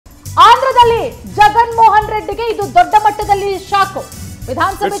ಆಂಧ್ರದಲ್ಲಿ ಜಗನ್ಮೋಹನ್ ರೆಡ್ಡಿಗೆ ಇದು ದೊಡ್ಡ ಮಟ್ಟದಲ್ಲಿ ಶಾಕ್.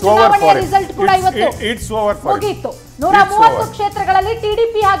 ವಿಧಾನಸಭೆ ಚುನಾವಣೆಯ ರಿಸಲ್ಟ್ ಕೂಡ ಇವತ್ತು ಮುಗಿಯಿತು. 130 ಕ್ಷೇತ್ರಗಳಲ್ಲಿ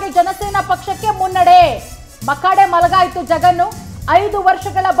ಟಿಡಿಪಿ ಹಾಗೆ ಜನಸೇನಾ ಪಕ್ಷಕ್ಕೆ ಮುನ್ನಡೆ. ಮಕ್ಕಡೆ ಮಲಗಾಯಿತು ಜಗನ್ನು. 5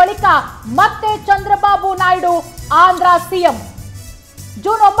 ವರ್ಷಗಳ ಬಳಿಕ ಮತ್ತೆ ಚಂದ್ರಬಾಬು ನಾಯ್ಡು ಆಂಧ್ರ ಸಿಎಂ.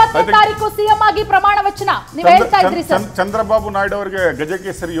 ಜೂನ್ 9ನೇ ತಾರೀಕು ಸಿಎಂ ಆಗಿ ಪ್ರಮಾಣ ವಚನ. ನೀವು ಹೇಳ್ತಾ ಇದ್ರಿ ಸರ್, ಚಂದ್ರಬಾಬು ನಾಯ್ಡು ಅವರಿಗೆ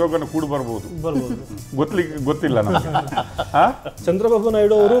ಗಜಕೇಸರಿ ಯೋಗನ ಕೂಡ ಬರಬಹುದು, ಗೊತ್ತಿಲ್ಲ ನಮಗೆ. ಚಂದ್ರಬಾಬು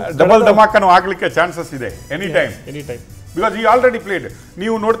ನಾಯ್ಡು ಅವರು ಡಬಲ್ ಧಮಾಕನು ಆಗ್ಲಿಕ್ಕೆ ಚಾನ್ಸಸ್ ಇದೆ ಎನಿ ಟೈಮ್, ಬಿಕಾಸ್ ಈ ಆಲ್ರೆಡಿ ಪ್ಲೇಡ್.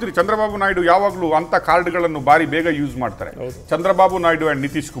 ನೀವು ನೋಡ್ತೀರಿ ಚಂದ್ರಬಾಬು ನಾಯ್ಡು ಯಾವಾಗಲೂ ಅಂತ ಕಾರ್ಡ್ಗಳನ್ನು ಬಾರಿ ಬೇಗ ಯೂಸ್ ಮಾಡ್ತಾರೆ. ಚಂದ್ರಬಾಬು ನಾಯ್ಡು ಅಂಡ್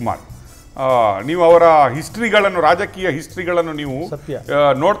ನಿತೀಶ್ ಕುಮಾರ್, ನೀವು ಅವರ ಹಿಸ್ಟ್ರಿಗಳನ್ನು, ರಾಜಕೀಯ ಹಿಸ್ಟ್ರಿಗಳನ್ನು ನೀವು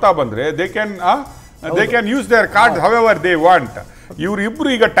ನೋಡ್ತಾ ಬಂದ್ರೆ they can use there card however they want. ಇವರಿಬ್ರು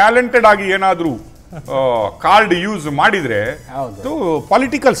ಈಗ ಟ್ಯಾಲೆಂಟೆಡ್ ಆಗಿ ಏನಾದರೂ ಕಾರ್ಡ್ ಯೂಸ್ ಮಾಡಿದ್ರೆ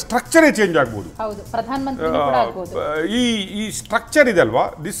ಪೊಲಿಟಿಕಲ್ ಸ್ಟ್ರಕ್ಚರೇ ಚೇಂಜ್ ಆಗ್ಬೋದು. ಈ ಸ್ಟ್ರಕ್ಚರ್ ಇದೆ ಅಲ್ವಾ,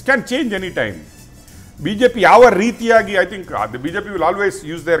 this can change any time. BJP ಯಾವ ರೀತಿಯಾಗಿ, I think BJP will always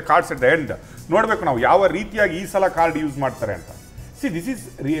use there cards at the end. ನೋಡ್ಬೇಕು ನಾವು ಯಾವ ರೀತಿಯಾಗಿ ಈ ಸಲ ಕಾರ್ಡ್ ಯೂಸ್ ಮಾಡ್ತಾರೆ ಅಂತ. C, this is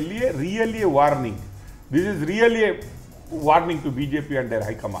really A warning. This is really A warning to BJP and there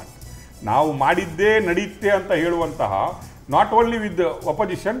high command. ನಾವು ಮಾಡಿದ್ದೇ ನಡೆಯುತ್ತೆ ಅಂತ ಹೇಳುವಂತಹ, not only with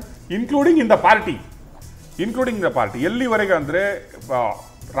opposition, including in the party. ಎಲ್ಲಿವರೆಗೆ ಅಂದರೆ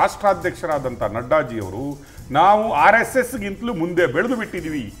ರಾಷ್ಟ್ರಾಧ್ಯಕ್ಷರಾದಂಥ ನಡ್ಡಾಜಿಯವರು ನಾವು RSSಗಿಂತಲೂ ಮುಂದೆ ಬೆಳೆದು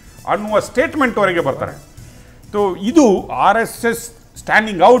ಬಿಟ್ಟಿದ್ದೀವಿ ಅನ್ನುವ ಸ್ಟೇಟ್ಮೆಂಟ್ವರೆಗೆ ಬರ್ತಾರೆ. ಸೊ ಇದು RSS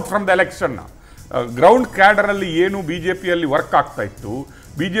standing out from the election. Ground ಕ್ಯಾಡರಲ್ಲಿ ಏನು ಬಿಜೆಪಿಯಲ್ಲಿ ವರ್ಕ್ ಆಗ್ತಾ ಇತ್ತು,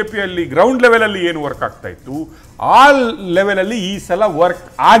 ಬಿಜೆಪಿಯಲ್ಲಿ ಗ್ರೌಂಡ್ ಲೆವೆಲಲ್ಲಿ ಏನು ವರ್ಕ್ ಆಗ್ತಾ ಇತ್ತು, ಆ ಲೆವೆಲಲ್ಲಿ ಈ ಸಲ ವರ್ಕ್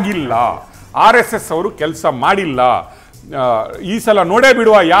ಆಗಿಲ್ಲ. RSS ಅವರು ಕೆಲಸ ಮಾಡಿಲ್ಲ. ಈ ಸಲ ನೋಡೇ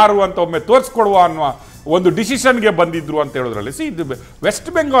ಬಿಡುವ ಯಾರು ಅಂತ ಒಮ್ಮೆ ತೋರಿಸ್ಕೊಡುವ ಅನ್ನುವ ಒಂದು ಡಿಸಿಷನ್ಗೆ ಬಂದಿದ್ರು ಅಂತ ಹೇಳೋದ್ರಲ್ಲಿ. ಸಿ, ಇದು West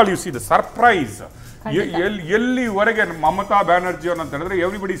Bengal, U C the surprise. ಎಲ್ಲಿವರೆಗೆ ಮಮತಾ ಬ್ಯಾನರ್ಜಿ ಅಂತ ಹೇಳಿದ್ರೆ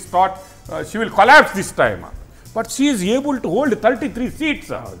everybody thought she will collapse this time, but she is able to hold 33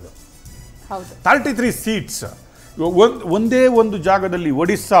 seats. 33 seats ಒಂದೇ ಒಂದು ಜಾಗದಲ್ಲಿ.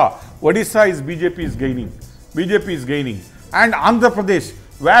 Odisha is BJP is gaining, and Andhra Pradesh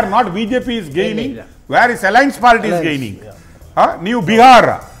where not BJP is gaining, where is alliance party is gaining. ನೀವು ಬಿಹಾರ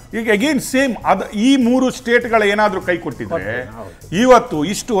ಈಗ again same. ಈ 3 ಸ್ಟೇಟ್ಗಳ ಏನಾದರೂ ಕೈ ಕೊಟ್ಟಿದ್ರೆ ಇವತ್ತು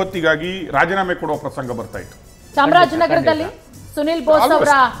ಇಷ್ಟು ಹೊತ್ತಿಗಾಗಿ ರಾಜೀನಾಮೆ ಕೊಡುವ ಪ್ರಸಂಗ ಬರ್ತಾ ಇತ್ತು. ಚಾಮರಾಜನಗರದಲ್ಲಿ ಸುನಿಲ್ ಬೋಸ್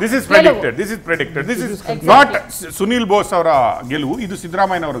ಅವರ this is predicted. This is not Sunil Bose ಅವರ ಗೆಲುವು, ಇದು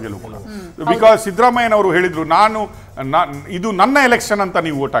ಸಿದ್ದರಾಮಯ್ಯನವರ ಗೆಲುವು ಕೂಡ. ಬಿಕಾಸ್ ಸಿದ್ದರಾಮಯ್ಯನವರು ಹೇಳಿದ್ರು, ಇದು ನನ್ನ ಎಲೆಕ್ಷನ್ ಅಂತ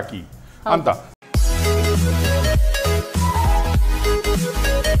ನೀವು ವೋಟ್ ಹಾಕಿ ಅಂತ.